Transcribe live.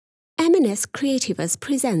Finest Creativus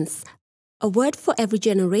presents a word for every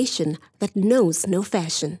generation that knows no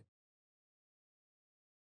fashion.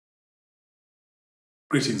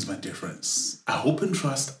 Greetings, my dear friends. I hope and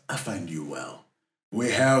trust I find you well.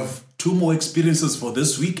 We have two more experiences for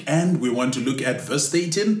this week, and we want to look at verse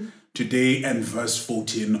 18 today and verse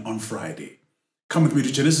 14 on Friday. Come with me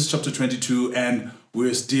to Genesis chapter 22, and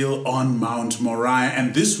we're still on Mount Moriah,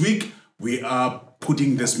 and this week we are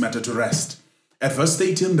putting this matter to rest. At verse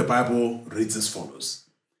 18, the Bible reads as follows.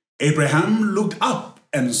 Abraham looked up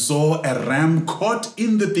and saw a ram caught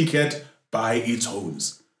in the thicket by its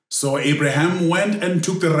horns. So Abraham went and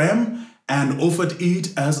took the ram and offered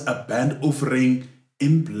it as a burnt offering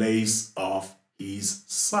in place of his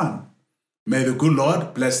son. May the good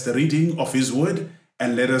Lord bless the reading of his word,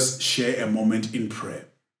 and let us share a moment in prayer.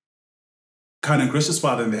 Kind and gracious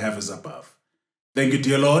Father in the heavens above, thank you,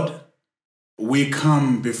 dear Lord. We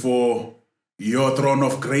come before your throne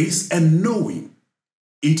of grace, and knowing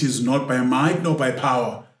it is not by might nor by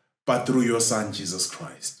power, but through your Son, Jesus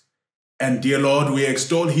Christ. And dear Lord, we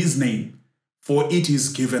extol his name, for it is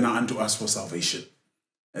given unto us for salvation.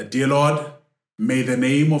 Dear Lord, may the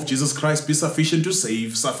name of Jesus Christ be sufficient to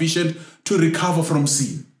save, sufficient to recover from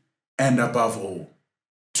sin, and above all,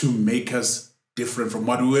 to make us different from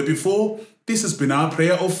what we were before. This has been our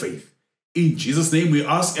prayer of faith. In Jesus' name we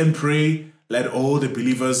ask and pray. Let all the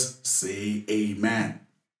believers say amen.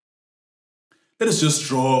 Let us just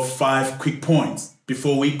draw 5 quick points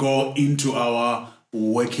before we go into our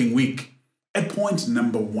working week. At point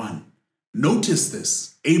number 1, notice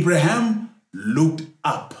this. Abraham looked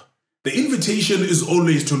up. The invitation is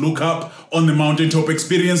always to look up on the mountaintop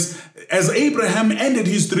experience. As Abraham ended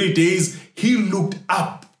his 3 days, he looked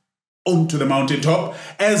up onto the mountaintop.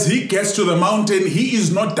 As he gets to the mountain, he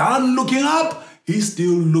is not done looking up. He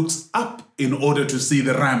still looks up in order to see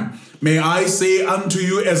the ram. May I say unto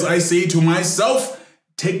you, as I say to myself,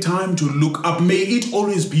 take time to look up. May it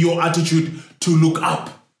always be your attitude to look up.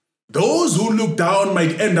 Those who look down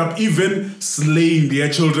might end up even slaying their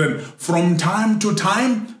children. From time to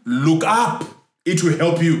time, look up. It will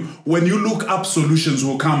help you. When you look up, solutions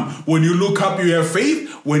will come. When you look up, you have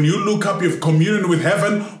faith. When you look up, you have communion with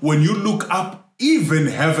heaven. When you look up, even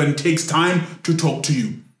heaven takes time to talk to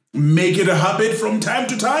you. Make it a habit from time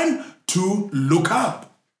to time to look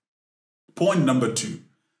up. Point number 2.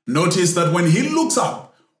 Notice that when he looks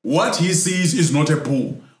up, what he sees is not a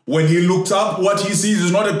bull. When he looks up, what he sees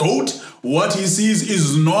is not a goat. What he sees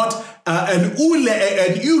is not an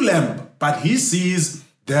ewe lamb, but he sees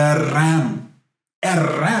the ram. A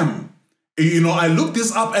ram. I looked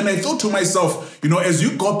this up and I thought to myself, as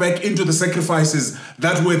you go back into the sacrifices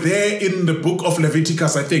that were there in the book of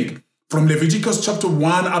Leviticus, I think, from Leviticus chapter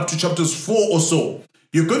 1 up to chapters 4 or so,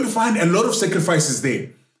 you're going to find a lot of sacrifices there.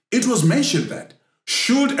 It was mentioned that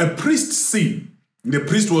should a priest sin, the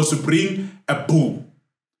priest was to bring a bull.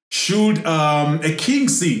 Should a king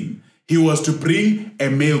sin, he was to bring a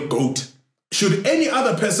male goat. Should any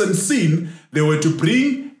other person sin, they were to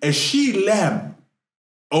bring a she-lamb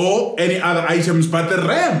or any other items. But the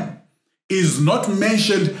ram is not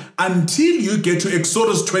mentioned until you get to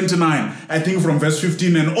Exodus 29, I think from verse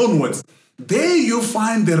 15 and onwards. There you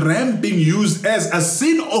find the ram being used as a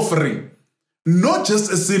sin offering. Not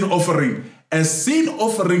just a sin offering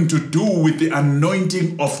to do with the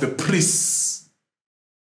anointing of the priests.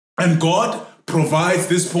 And God provides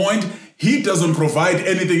this point. He doesn't provide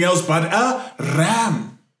anything else but a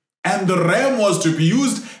ram. And the ram was to be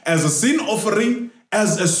used as a sin offering,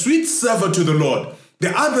 as a sweet savor to the Lord.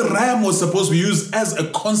 The other ram was supposed to be used as a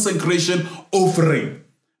consecration offering.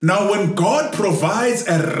 Now, when God provides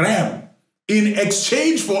a ram in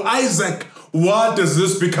exchange for Isaac, what does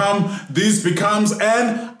this become? This becomes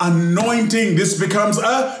an anointing. This becomes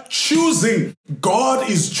a choosing. God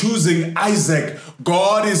is choosing Isaac.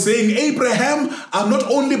 God is saying, Abraham, I'm not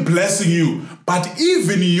only blessing you, but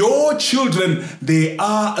even your children, they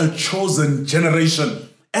are a chosen generation.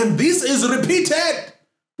 And this is repeated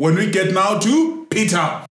when we get now to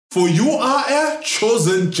Peter. For you are a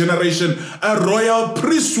chosen generation, a royal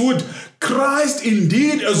priesthood. Christ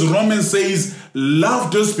indeed, as Romans says,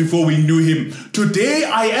 loved us before we knew him. Today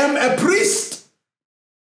I am a priest.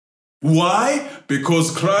 Why?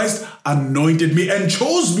 Because Christ anointed me and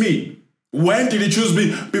chose me. When did he choose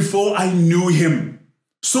me? Before I knew him.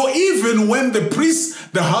 So even when the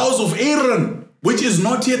priest, the house of Aaron, which is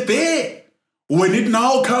not yet there, when it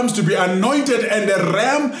now comes to be anointed and the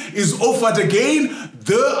ram is offered again,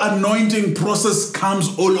 the anointing process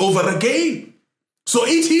comes all over again. So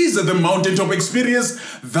it is at the mountaintop experience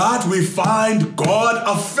that we find God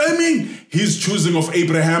affirming his choosing of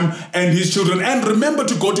Abraham and his children. And remember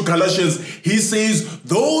to go to Galatians. He says,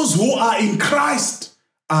 those who are in Christ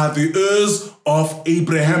are the heirs of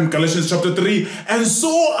Abraham. Galatians chapter 3. And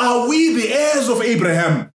so are we the heirs of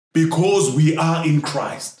Abraham because we are in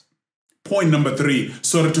Christ. Point number 3.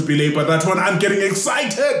 Sorry to belabor that one. I'm getting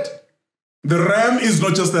excited. The ram is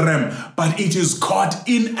not just a ram, but it is caught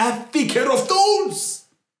in a thicket of thorns.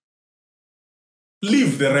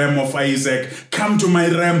 Leave the ram of Isaac. Come to my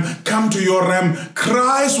ram. Come to your ram.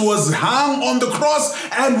 Christ was hung on the cross,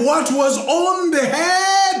 and what was on the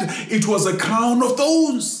head? It was a crown of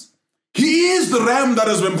thorns. He is the ram that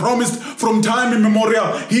has been promised from time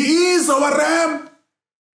immemorial. He is our ram.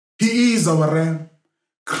 He is our ram.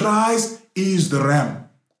 Christ is the ram.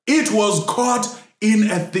 It was caught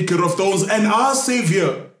in a thicket of thorns, and our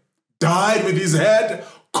Savior died with his head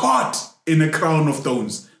caught in a crown of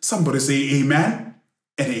thorns. Somebody say amen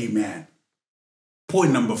and amen.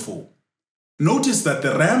 Point number 4. Notice that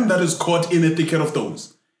the ram that is caught in a thicket of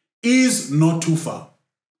thorns is not too far.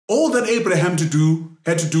 All that Abraham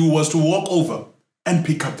had to do was to walk over and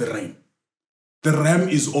pick up the ram. The ram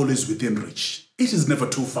is always within reach. It is never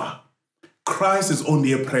too far. Christ is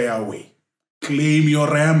only a prayer away. Claim your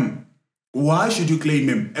ram. Why should you claim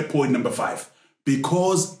him? At point number 5.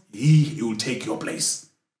 Because he will take your place.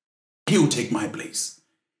 He will take my place.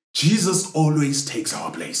 Jesus always takes our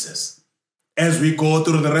places. As we go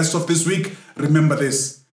through the rest of this week, remember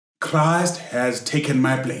this. Christ has taken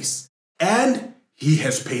my place and he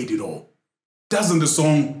has paid it all. Doesn't the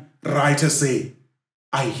song writer say,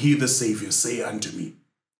 I hear the Savior say unto me,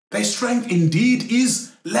 thy strength indeed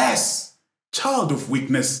is less. Child of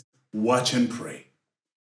weakness, watch and pray.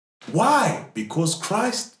 Why? Because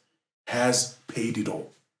Christ has paid it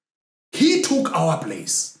all. He took our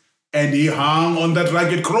place and he hung on that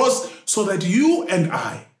rugged cross so that you and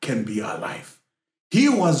I can be alive. He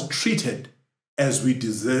was treated as we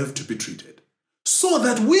deserve to be treated, so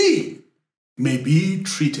that we may be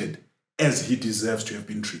treated as he deserves to have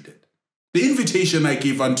been treated. The invitation I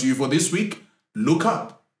give unto you for this week, look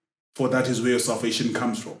up, for that is where your salvation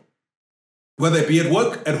comes from. Whether it be at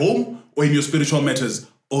work, at home, or in your spiritual matters,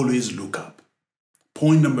 always look up.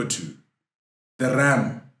 Point number 2, the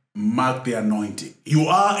ram marked the anointing. You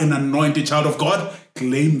are an anointed child of God.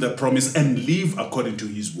 Claim the promise and live according to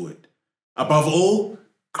his word. Above all,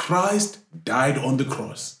 Christ died on the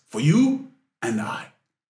cross for you and I.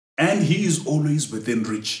 And he is always within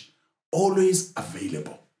reach, always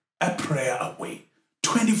available, a prayer away,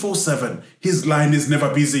 24/7. His line is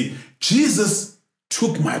never busy. Jesus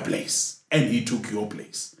took my place and he took your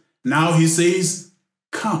place. Now he says,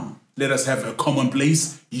 come, let us have a common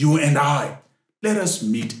place, you and I. Let us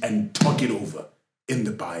meet and talk it over in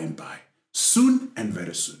the by and by, soon and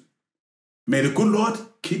very soon. May the good Lord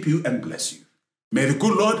keep you and bless you. May the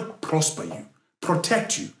good Lord prosper you,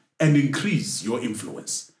 protect you, and increase your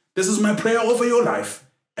influence. This is my prayer over your life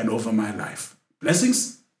and over my life.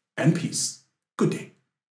 Blessings and peace. Good day.